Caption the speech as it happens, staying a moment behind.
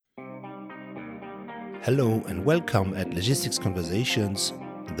Hello and welcome at Logistics Conversations,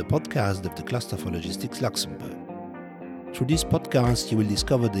 the podcast of the Cluster for Logistics Luxembourg. Through this podcast, you will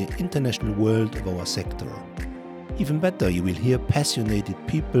discover the international world of our sector. Even better, you will hear passionate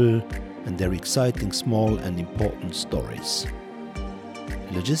people and their exciting small and important stories.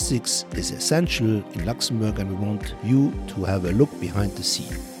 Logistics is essential in Luxembourg and we want you to have a look behind the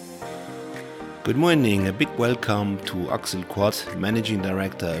scene. Good morning, a big welcome to Axel Quart, Managing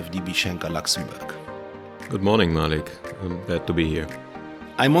Director of DB Schenker Luxembourg. Good morning, Malik. I'm glad to be here.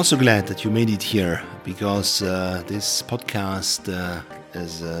 I'm also glad that you made it here because this podcast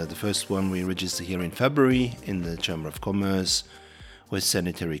is the first one we registered here in February in the Chamber of Commerce with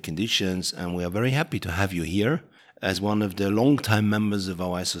sanitary conditions, and we are very happy to have you here as one of the long-time members of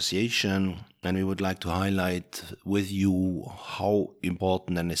our association, and we would like to highlight with you how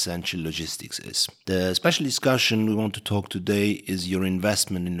important and essential logistics is. The special discussion we want to talk today is your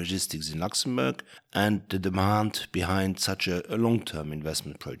investment in logistics in Luxembourg and the demand behind such a long-term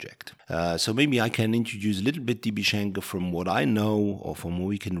investment project. So maybe I can introduce a little bit DB Schenker from what I know or from what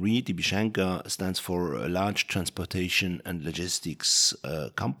we can read. DB Schenker stands for a large transportation and logistics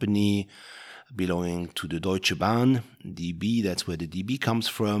company belonging to the Deutsche Bahn, DB, that's where the DB comes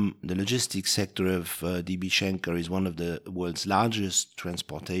from. The logistics sector of DB Schenker is one of the world's largest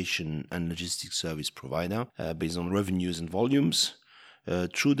transportation and logistics service provider based on revenues and volumes.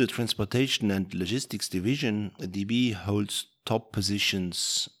 Through the transportation and logistics division, DB holds top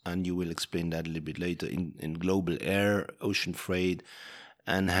positions, and you will explain that a little bit later, in global air, ocean freight,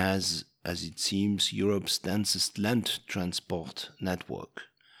 and has, as it seems, Europe's densest land transport network.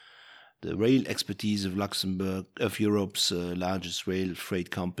 The rail expertise of Luxembourg, of Europe's largest rail freight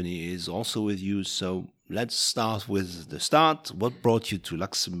company, is also with you. So let's start with the start. What brought you to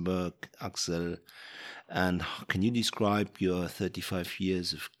Luxembourg, Axel? And can you describe your 35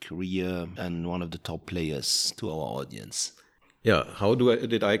 years of career and one of the top players to our audience? Yeah, how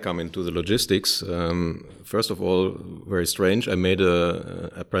did I come into the logistics? First of all, very strange. I made an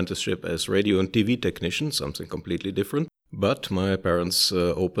apprenticeship as radio and TV technician, something completely different. But my parents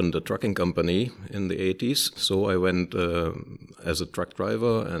opened a trucking company in the 80s, so I went as a truck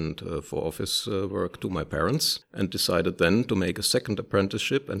driver and for office work to my parents, and decided then to make a second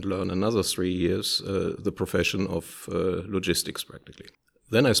apprenticeship and learn another 3 years the profession of logistics practically.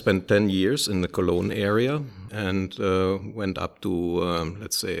 Then I spent 10 years in the Cologne area and went up to,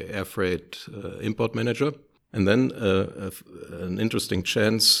 let's say, air freight import manager. And then an interesting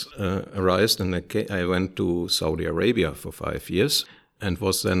chance arose, and I went to Saudi Arabia for 5 years and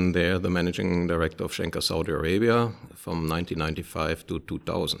was then there the managing director of Schenker Saudi Arabia from 1995 to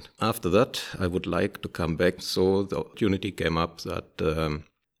 2000. After that, I would like to come back, so the opportunity came up that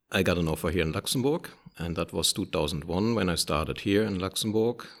I got an offer here in Luxembourg, and that was 2001 when I started here in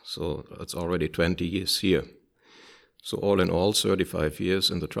Luxembourg, so it's already 20 years here. So all in all, 35 years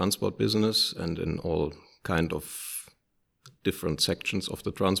in the transport business and in all kind of different sections of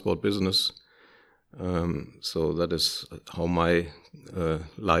the transport business. So that is how my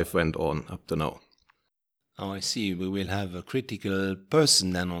life went on up to now. Oh, I see. We will have a critical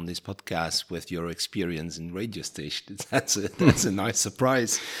person then on this podcast with your experience in radio stations. That's a nice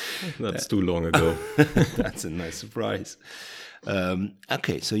surprise. That's too long ago. That's a nice surprise.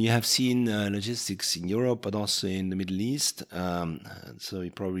 Okay, so you have seen logistics in Europe, but also in the Middle East. So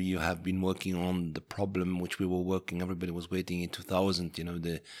you have been working on the problem which we were working. Everybody was waiting in 2000. You know,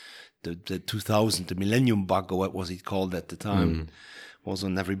 the 2000, the Millennium Bug, or what was it called at the time, was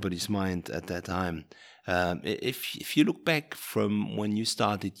on everybody's mind at that time. If you look back from when you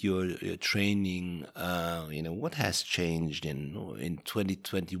started your training, what has changed in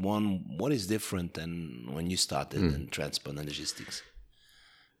 2021? What is different than when you started in transport and logistics?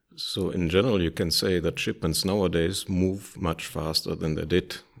 So in general, you can say that shipments nowadays move much faster than they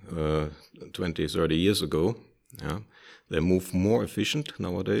did 20, 30 years ago. Yeah, they move more efficient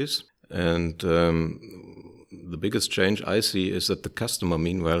nowadays. And the biggest change I see is that the customer,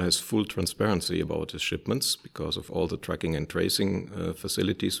 meanwhile, has full transparency about his shipments because of all the tracking and tracing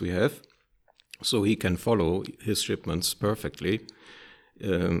facilities we have. So he can follow his shipments perfectly.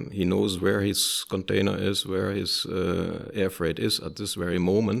 He knows where his container is, where his air freight is at this very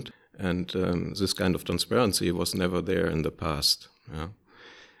moment. And this kind of transparency was never there in the past. Yeah?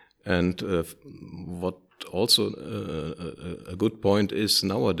 And what also a good point is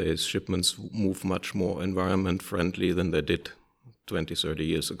nowadays shipments move much more environment friendly than they did 20, 30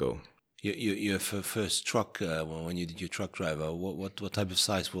 years ago. Your first truck, when you did your truck driver, what type of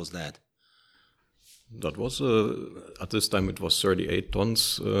size was that? That was, at this time it was 38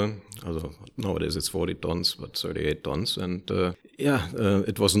 tons. Nowadays it's 40 tons, but 38 tons. And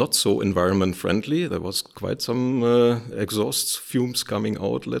it was not so environment friendly. There was quite some exhaust fumes coming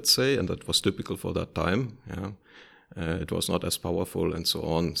out, let's say, and that was typical for that time. Yeah. It was not as powerful and so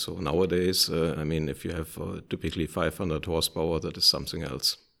on. So nowadays, if you have typically 500 horsepower, that is something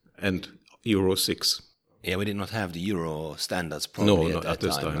else. And Euro 6. Yeah, we did not have the Euro standards probably no, at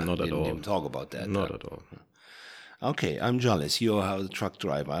this time. Not at all. Didn't talk about that. Not at all. Okay, I'm jealous. You're a truck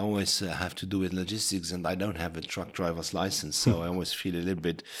driver. I always have to do with logistics, and I don't have a truck driver's license, so I always feel a little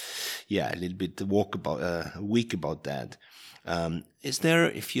bit weak about that. Is there,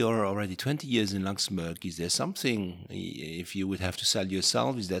 if you're already 20 years in Luxembourg, is there something, if you would have to sell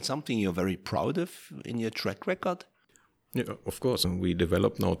yourself, is that something you're very proud of in your track record? Yeah, of course. We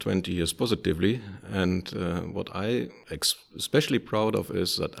developed now 20 years positively. And what I especially proud of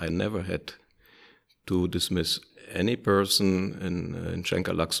is that I never had to dismiss any person in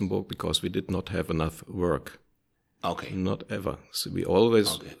Schenker Luxembourg because we did not have enough work. Okay. Not ever. So we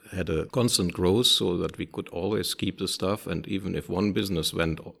always had a constant growth so that we could always keep the stuff. And even if one business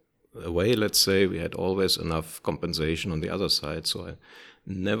went away, let's say, we had always enough compensation on the other side. So I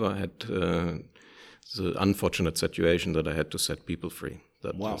never had the unfortunate situation that I had to set people free.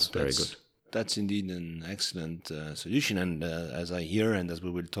 That was very good. That's indeed an excellent solution. And as I hear, and as we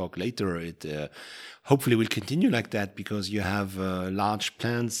will talk later, it hopefully will continue like that because you have large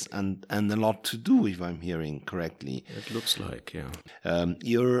plans and a lot to do, if I'm hearing correctly. It looks like, yeah.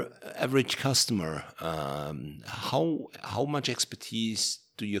 Your average customer, how much expertise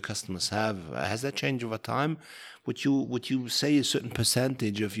do your customers have? Has that changed over time? Would you say a certain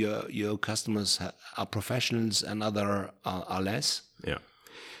percentage of your customers are professionals and other are less? Yeah.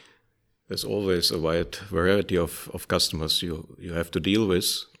 There's always a wide variety of customers you have to deal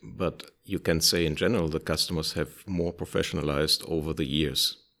with, but you can say in general the customers have more professionalized over the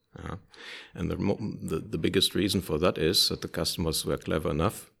years. And the biggest reason for that is that the customers were clever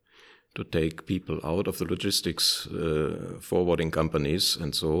enough to take people out of the logistics forwarding companies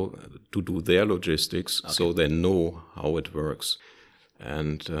and so to do their logistics so they know how it works.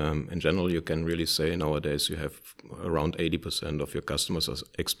 And in general, you can really say nowadays you have around 80% of your customers are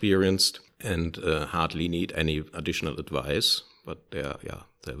experienced and hardly need any additional advice. But there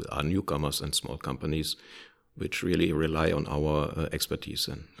are newcomers and small companies which really rely on our expertise.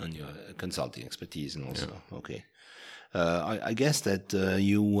 On your consulting expertise and also, okay. I guess that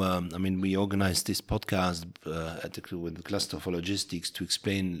we organized this podcast with the Cluster for Logistics to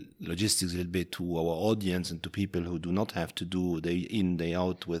explain logistics a little bit to our audience and to people who do not have to do day in, day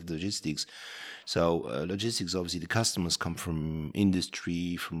out with logistics. So logistics, obviously, the customers come from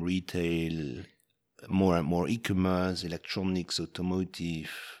industry, from retail, more and more e-commerce, electronics,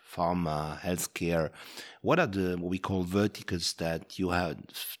 automotive, pharma, healthcare. What are what we call verticals that you have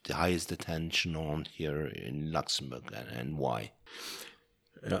the highest attention on here in Luxembourg, and why?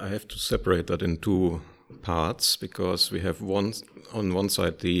 I have to separate that in two parts because we have on one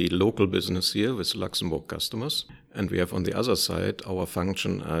side the local business here with Luxembourg customers, and we have on the other side our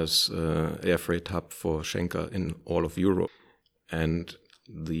function as air freight hub for Schenker in all of Europe. And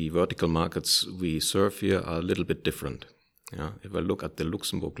the vertical markets we serve here are a little bit different. If I look at the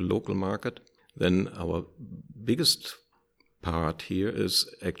Luxembourg local market, then our biggest part here is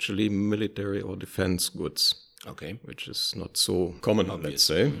actually military or defense goods. Okay. Which is not so common, let's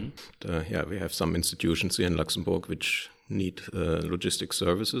say. Mm-hmm. We have some institutions here in Luxembourg which need logistic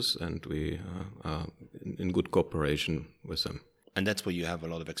services, and we are in good cooperation with them. And that's where you have a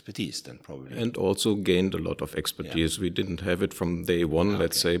lot of expertise then, probably. And also gained a lot of expertise. We didn't have it from day one,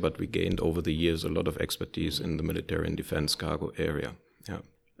 let's say, but we gained over the years a lot of expertise in the military and defense cargo area. Yeah.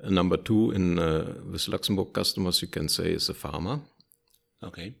 Number two, with Luxembourg customers, you can say, is the pharma.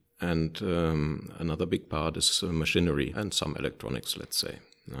 Okay. And another big part is machinery and some electronics, let's say.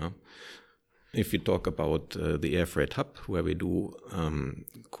 If you talk about the air freight hub, where we do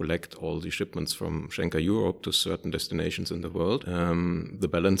collect all the shipments from Schenker Europe to certain destinations in the world, the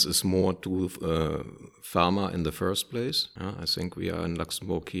balance is more to pharma in the first place. I think we are in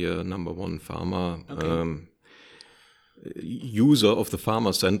Luxembourg here number one pharma user of the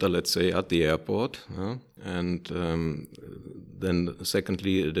pharma center, let's say, at the airport. And then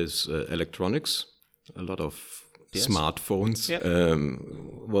secondly, it is electronics, a lot of smartphones,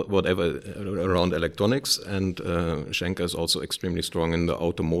 whatever around electronics. And Schenker is also extremely strong in the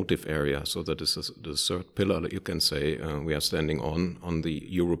automotive area. So that is the third pillar that you can say we are standing on the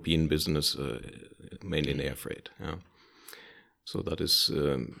European business, mainly in air freight. So that is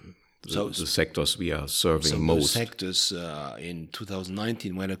the sectors we are serving so most. Those sectors in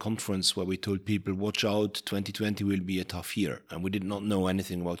 2019, we had a conference where we told people, watch out, 2020 will be a tough year. And we did not know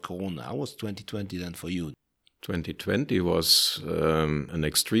anything about Corona. How was 2020 then for you? 2020 was an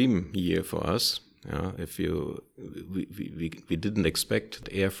extreme year for us. Yeah, we didn't expect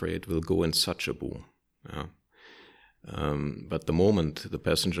that air freight will go in such a boom. Yeah. But the moment the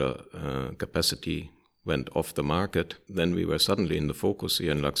passenger capacity went off the market, then we were suddenly in the focus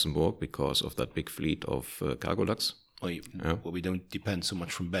here in Luxembourg because of that big fleet of Cargolux. Well, we don't depend so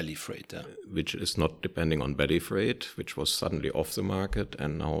much from belly freight. Which is not depending on belly freight, which was suddenly off the market.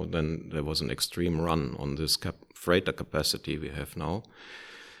 And now then there was an extreme run on this freighter capacity we have now.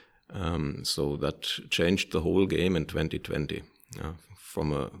 So that changed the whole game in 2020.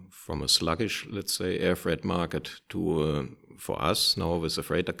 From a sluggish, let's say, air freight market to, for us now with the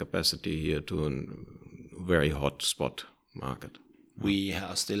freighter capacity here, to a very hot spot market. We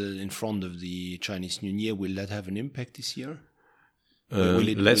are still in front of the Chinese New Year. Will that have an impact this year?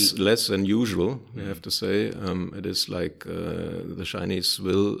 Less than usual, we have to say. It is like the Chinese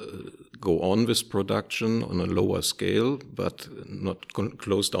will go on with production on a lower scale, but not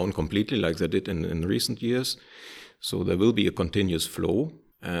close down completely like they did in recent years. So there will be a continuous flow,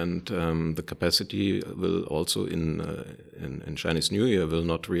 and the capacity will also in Chinese New Year will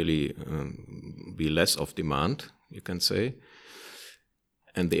not really be less of demand, you can say.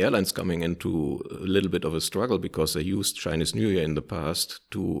 And the airlines coming into a little bit of a struggle because they used Chinese New Year in the past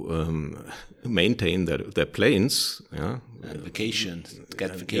to maintain their planes. Yeah, and vacation,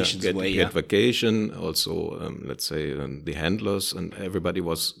 get vacation. Also, let's say the handlers and everybody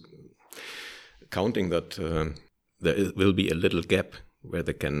was counting that there will be a little gap where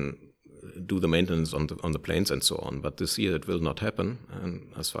they can do the maintenance on the planes and so on. But this year it will not happen,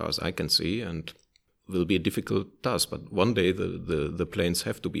 and as far as I can see, and will be a difficult task, but one day the planes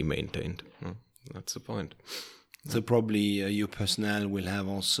have to be maintained. That's the point. So probably your personnel will have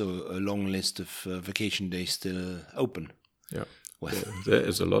also a long list of vacation days still open. Yeah, well, there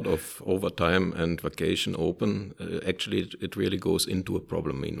is a lot of overtime and vacation open. Actually, it really goes into a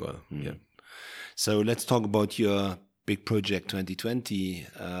problem meanwhile. Yeah. So let's talk about your big project 2020.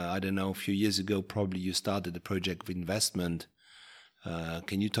 I don't know, a few years ago, probably you started a project of investment.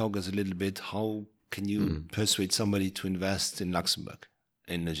 Can you talk us a little bit how can you persuade somebody to invest in Luxembourg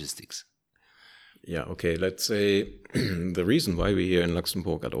in logistics? Yeah, okay. Let's say the reason why we're here in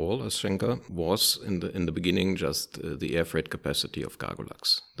Luxembourg at all as Schenker was in the beginning just the air freight capacity of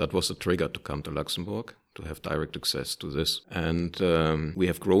Cargolux. That was a trigger to come to Luxembourg, to have direct access to this. And we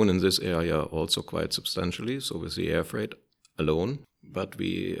have grown in this area also quite substantially, so with the air freight alone. But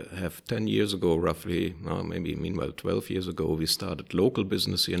we have 10 years ago, roughly, maybe meanwhile 12 years ago, we started local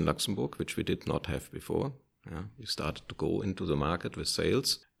business here in Luxembourg, which we did not have before. We started to go into the market with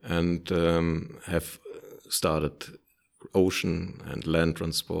sales and have started ocean and land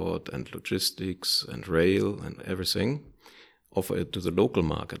transport and logistics and rail and everything, offer it to the local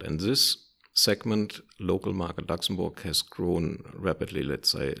market. And this segment, local market Luxembourg, has grown rapidly,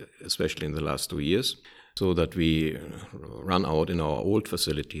 let's say, especially in the last 2 years. So that we run out in our old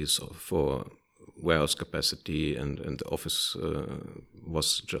facilities for warehouse capacity and the office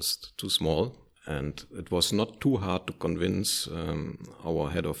was just too small. And it was not too hard to convince our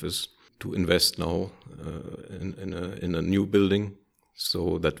head office to invest now in a new building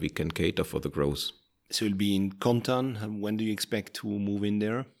so that we can cater for the growth. So it'll be in Kontan. When do you expect to move in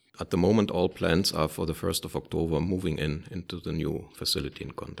there? At the moment, all plans are for the 1st of October moving into the new facility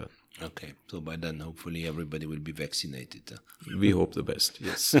in Kontan. Okay, so by then hopefully everybody will be vaccinated. We hope the best,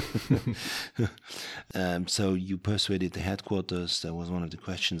 yes. So you persuaded the headquarters. That was one of the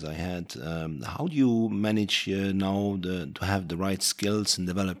questions I had. How do you manage now to have the right skills and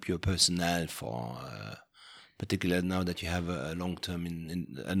develop your personnel for, particularly now that you have a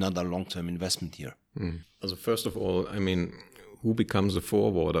another long-term investment here? So first of all, I mean, who becomes a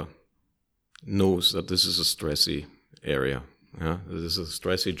forwarder knows that this is a stressy area. Yeah, this is a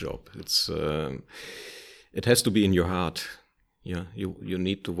stressy job. It has to be in your heart. Yeah, you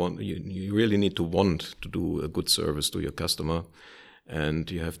need to want. You really need to want to do a good service to your customer, and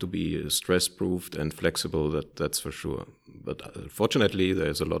you have to be stress-proofed and flexible. That's for sure. But fortunately,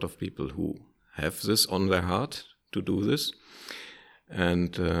 there's a lot of people who have this on their heart to do this,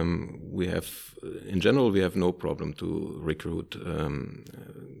 and we have, in general, we have no problem to recruit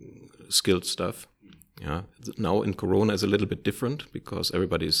skilled staff. Yeah. Now in Corona is a little bit different because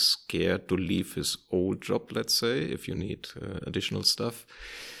everybody is scared to leave his old job, let's say, if you need additional stuff.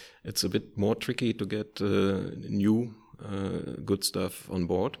 It's a bit more tricky to get new good stuff on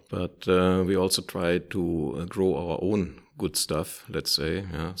board. But we also try to grow our own good stuff, let's say.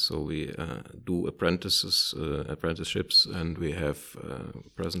 Yeah. So we do apprenticeships, and we have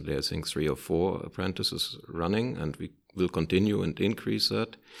presently, I think, 3 or 4 apprentices running, and we will continue and increase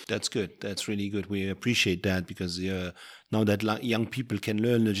that. That's good. That's really good. We appreciate that, because now that young people can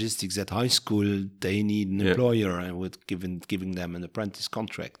learn logistics at high school, they need an employer, and with giving them an apprentice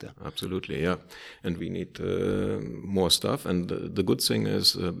contract. Absolutely, yeah. And we need more stuff. And the good thing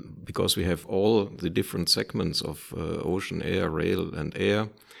is, because we have all the different segments of ocean, air, rail, and air,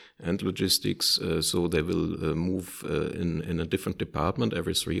 and logistics, so they will move in a different department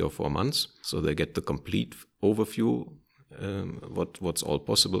every 3 or 4 months. So they get the complete overview, what's all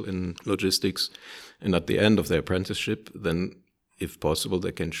possible in logistics. And at the end of their apprenticeship, then, if possible,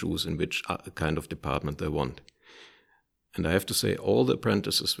 they can choose in which kind of department they want. And I have to say, all the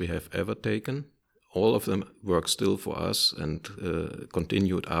apprentices we have ever taken, all of them work still for us and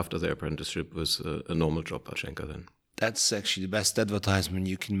continued after their apprenticeship with a normal job at Schenker then. That's actually the best advertisement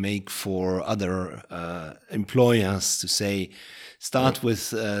you can make for other employers, to say, start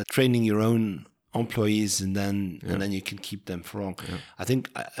with training your own employees, and then you can keep them for long. I think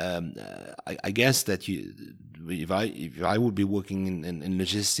I guess that if I would be working in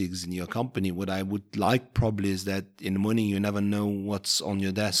logistics in your company, what I would like probably is that in the morning you never know what's on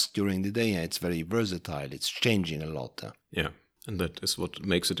your desk during the day. It's very versatile. It's changing a lot. Yeah. And that is what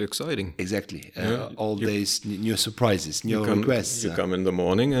makes it exciting. Exactly. All days, new surprises, new requests. You come in the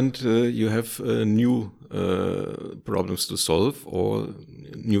morning and you have new problems to solve, or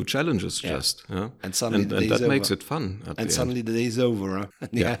new challenges just. And suddenly and that makes it fun. And suddenly the day's over.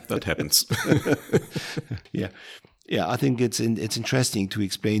 Yeah, that happens. Yeah, I think it's interesting to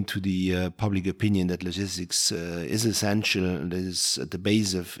explain to the public opinion that logistics is essential and is at the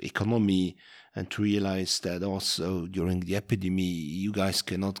base of economy, and to realize that also during the epidemic, you guys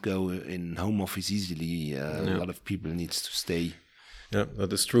cannot go in home office easily. A lot of people needs to stay. Yeah,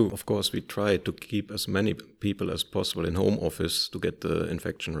 that is true. Of course, we try to keep as many people as possible in home office to get the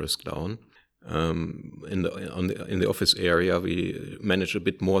infection risk down. In the office area, we manage a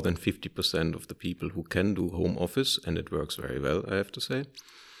bit more than 50% of the people who can do home office, and it works very well, I have to say.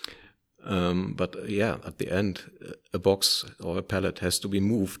 But at the end, a box or a pallet has to be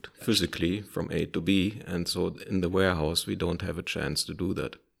moved physically from A to B, and so in the warehouse we don't have a chance to do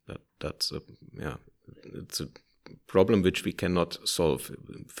that. It's a problem which we cannot solve.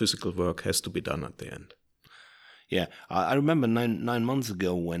 Physical work has to be done at the end. Yeah, I remember nine months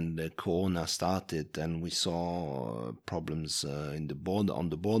ago when the corona started, and we saw problems on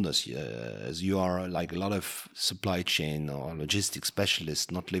the borders. As you are like a lot of supply chain or logistics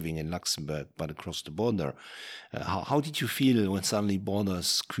specialists, not living in Luxembourg but across the border. How did you feel when suddenly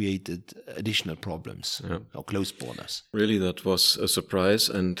borders created additional problems or closed borders? Really, that was a surprise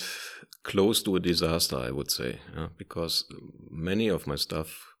and close to a disaster, I would say, because many of my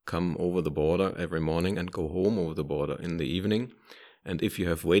stuff come over the border every morning and go home over the border in the evening. And if you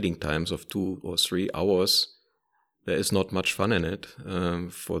have waiting times of 2 or 3 hours, there is not much fun in it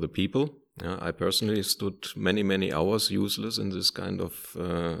for the people. I personally stood many hours useless in this kind of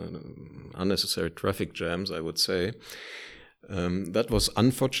unnecessary traffic jams, I would say. That was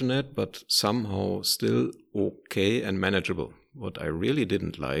unfortunate, but somehow still okay and manageable. What I really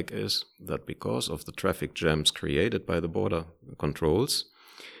didn't like is that because of the traffic jams created by the border controls,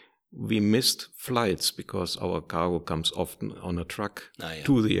 we missed flights because our cargo comes often on a truck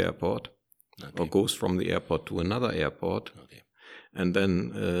to the airport or goes from the airport to another airport. Okay. And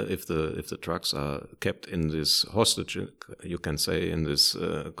then if the trucks are kept in this hostage, you can say, in this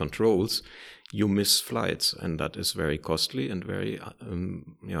controls, you miss flights. And that is very costly and very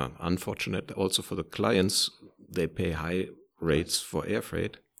unfortunate. Also for the clients, they pay high rates for air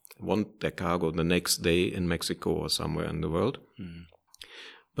freight, want their cargo the next day in Mexico or somewhere in the world. Mm.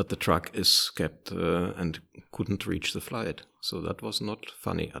 But the truck is kept and couldn't reach the flight. So that was not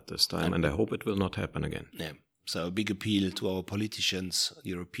funny at this time, and I hope it will not happen again. Yeah. So a big appeal to our politicians,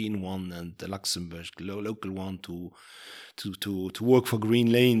 the European one and the Luxembourg local one, to work for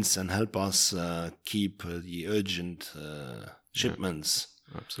green lanes and help us keep the urgent shipments.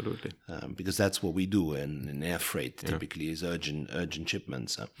 Absolutely. Because that's what we do in air freight, typically is urgent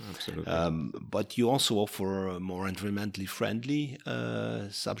shipments. Absolutely. But you also offer more environmentally friendly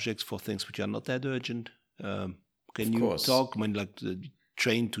subjects for things which are not that urgent. Can you talk, like the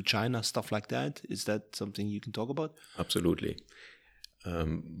train to China, stuff like that? Is that something you can talk about? Absolutely.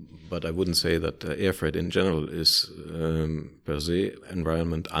 But I wouldn't say that air freight in general is per se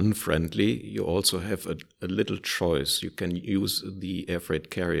environment unfriendly. You also have a little choice. You can use the air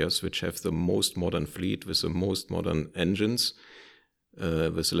freight carriers, which have the most modern fleet with the most modern engines,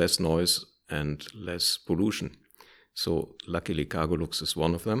 with less noise and less pollution. So luckily Cargolux is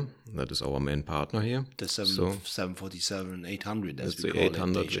one of them. That is our main partner here. The 747, 800 as that's we the call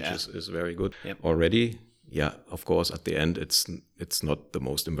 800, it. which is very good already. Yeah, of course, at the end, it's not the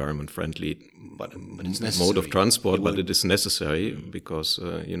most environment-friendly but it's mode of transport, but it is necessary because,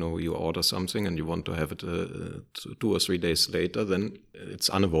 you order something and you want to have it 2 or 3 days later, then it's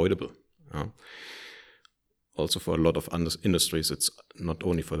unavoidable. Also for a lot of industries, it's not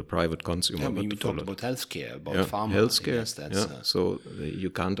only for the private consumer. But we talked about healthcare, about pharma. Healthcare, so you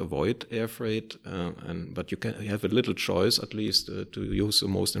can't avoid air freight, but you have a little choice at least to use the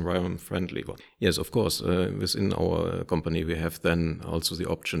most environment-friendly one. Yes, of course, within our company we have then also the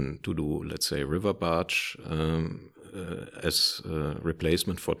option to do, let's say, river barge as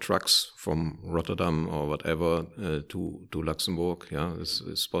replacement for trucks from Rotterdam or whatever to Luxembourg. Yeah, this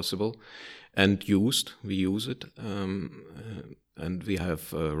is possible. And we use it. And we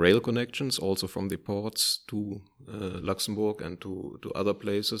have rail connections also from the ports to Luxembourg and to other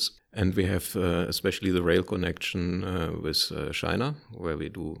places. And we have especially the rail connection with China, where we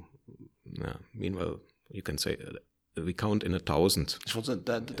do, meanwhile, you can say we count in 1,000.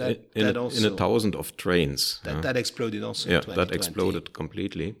 That also, in 1,000 of trains. That exploded also. Yeah, that exploded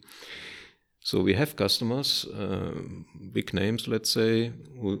completely. So we have customers, big names, let's say,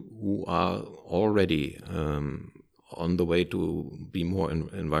 who are already on the way to be more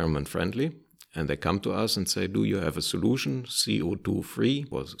environment friendly. And they come to us and say, do you have a solution, CO2 free,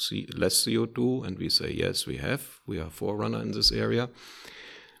 or less CO2? And we say, yes, we have. We are forerunner in this area.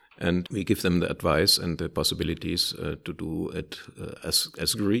 And we give them the advice and the possibilities to do it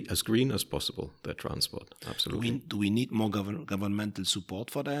as green as possible, their transport. Absolutely. Do we need more governmental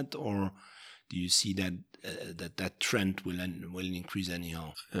support for that, or do you see that that trend will increase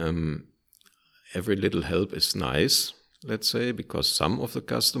anyhow? Every little help is nice, let's say, because some of the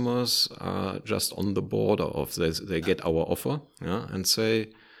customers are just on the border of they get our offer, and say,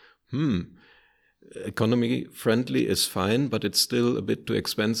 economy friendly is fine, but it's still a bit too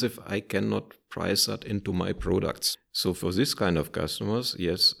expensive. I cannot price that into my products. So for this kind of customers,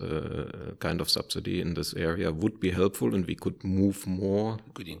 yes, kind of subsidy in this area would be helpful, and we could move more.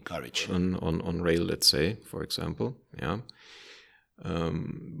 Could encourage on rail, let's say, for example. Yeah.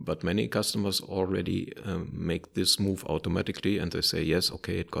 But many customers already make this move automatically, and they say, yes,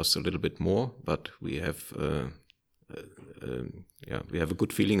 okay, it costs a little bit more, but we have a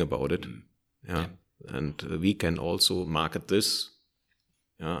good feeling about it. Yeah. And we can also market this,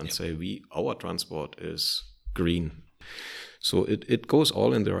 and say our transport is green. So it goes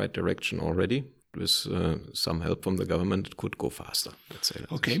all in the right direction already. With some help from the government, it could go faster. Let's say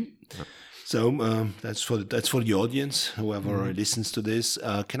that. Okay. Yeah. So that's for the audience, whoever listens to this.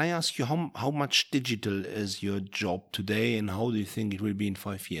 Can I ask you how much digital is your job today, and how do you think it will be in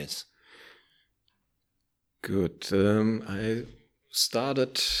 5 years? Good. I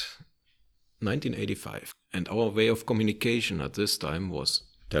started 1985, and our way of communication at this time was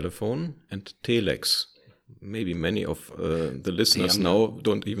telephone and telex. Maybe many of the listeners now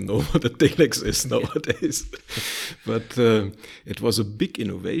don't even know what a telex is nowadays. But it was a big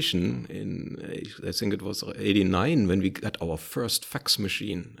innovation I think it was 1989 when we got our first fax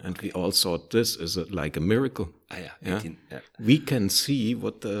machine. And we all thought this is like a miracle. We can see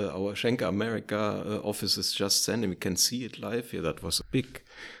what our Schenker America office is just sending. We can see it live here. That was a big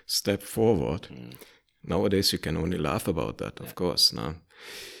step forward. Nowadays you can only laugh about that, of course. Now.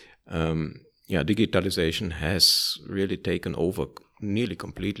 Digitalization has really taken over nearly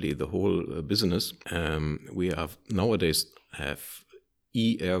completely the whole business. We nowadays have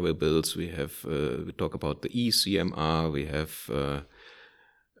e-airway bills. We talk about the e-CMR. We have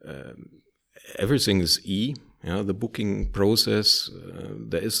everything is e. The booking process.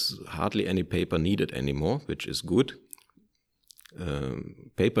 There is hardly any paper needed anymore, which is good.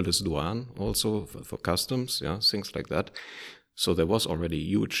 Paperless douane also for customs. Things like that. So there was already a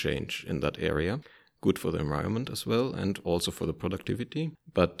huge change in that area, good for the environment as well, and also for the productivity.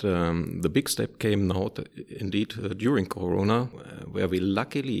 But the big step came now, indeed, during Corona, where we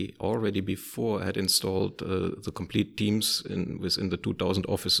luckily already before had installed the complete Teams within the 2,000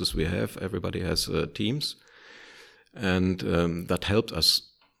 offices we have. Everybody has Teams. And that helped us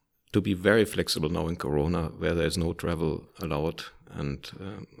to be very flexible now in Corona, where there is no travel allowed and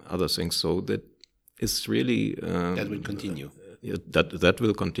other things. So that is really... that will continue. That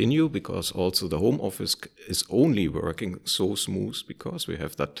will continue, because also the home office is only working so smooth because we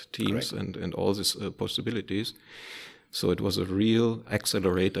have that Teams and all these possibilities. So it was a real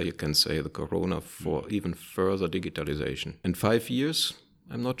accelerator, you can say, the Corona, for even further digitalization. In 5 years,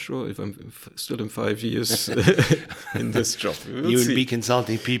 I'm not sure if I'm still in 5 years in this job. You will be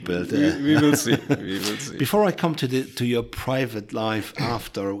consulting people. We will see. We will see. Before I come to your private life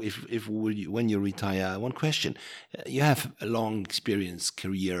after, when you retire, one question: you have a long experience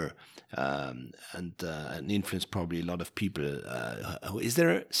career. And influence probably a lot of people. Is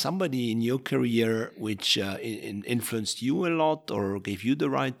there somebody in your career which influenced you a lot, or gave you the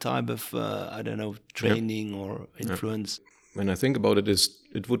right type of training or influence? When I think about it,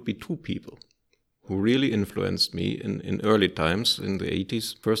 it would be two people who really influenced me in early times in the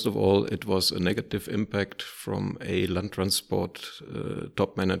 80s. First of all, it was a negative impact from a Landtransport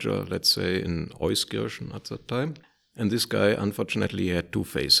top manager, let's say in Euskirchen at that time. And this guy, unfortunately, had two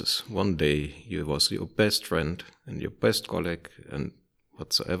faces. One day he was your best friend and your best colleague and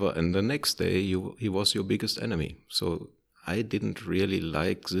whatsoever, and the next day he was your biggest enemy. So I didn't really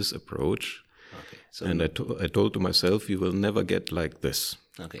like this approach. Okay. And I told to myself, you will never get like this.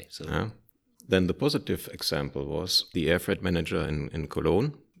 Okay. So then the positive example was the air freight manager in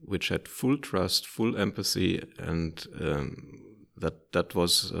Cologne, which had full trust, full empathy, and that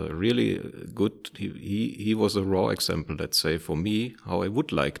was really good. He was a raw example, let's say, for me, how I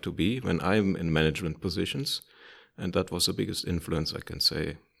would like to be when I'm in management positions. And that was the biggest influence, I can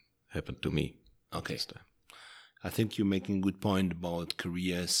say, happened to me. Okay. I think you're making a good point about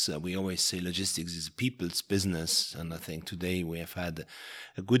careers. We always say logistics is a people's business. And I think today we have had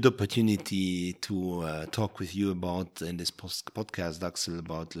a good opportunity to talk with you about, in this podcast, Axel,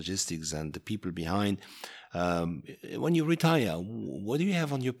 about logistics and the people behind. When you retire, what do you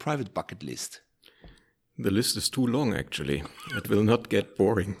have on your private bucket list? The list is too long, actually. It will not get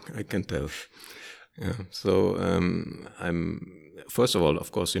boring, I can tell. Yeah. So first of all,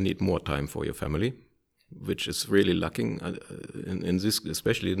 of course, you need more time for your family, which is really lacking in this,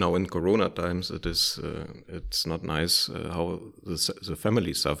 especially now in Corona times. It's not nice how the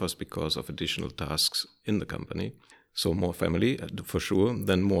family suffers because of additional tasks in the company. So more family for sure.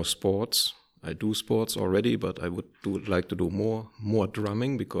 Then more sports. I do sports already, but I would like to do more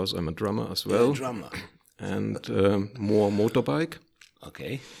drumming because I'm a drummer as well. You're a drummer. And more motorbike.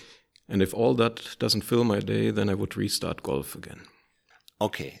 Okay. And if all that doesn't fill my day, then I would restart golf again.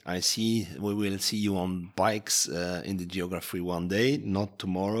 Okay, I see. We will see you on bikes in the geography one day, not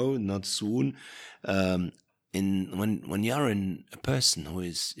tomorrow, not soon. When you are a person who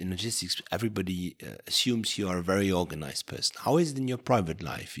is in logistics, everybody assumes you are a very organized person. How is it in your private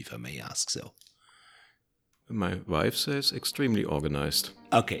life, if I may ask so? My wife says extremely organized.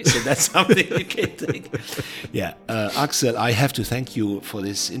 Okay, so that's something you can take. Yeah, Axel, I have to thank you for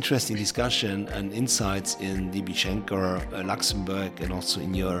this interesting discussion and insights in DB Schenker, Luxembourg, and also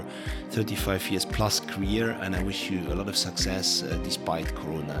in your 35 years plus career. And I wish you a lot of success despite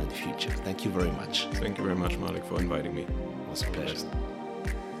Corona in the future. Thank you very much. Thank you very much, Malik, for inviting me. It was a pleasure.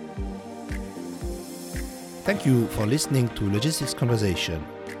 Thank you for listening to Logistics Conversation.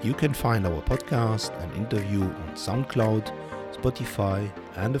 You can find our podcast and interview on SoundCloud, Spotify,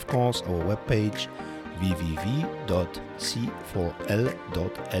 and of course our webpage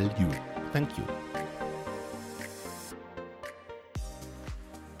www.c4l.lu. Thank you.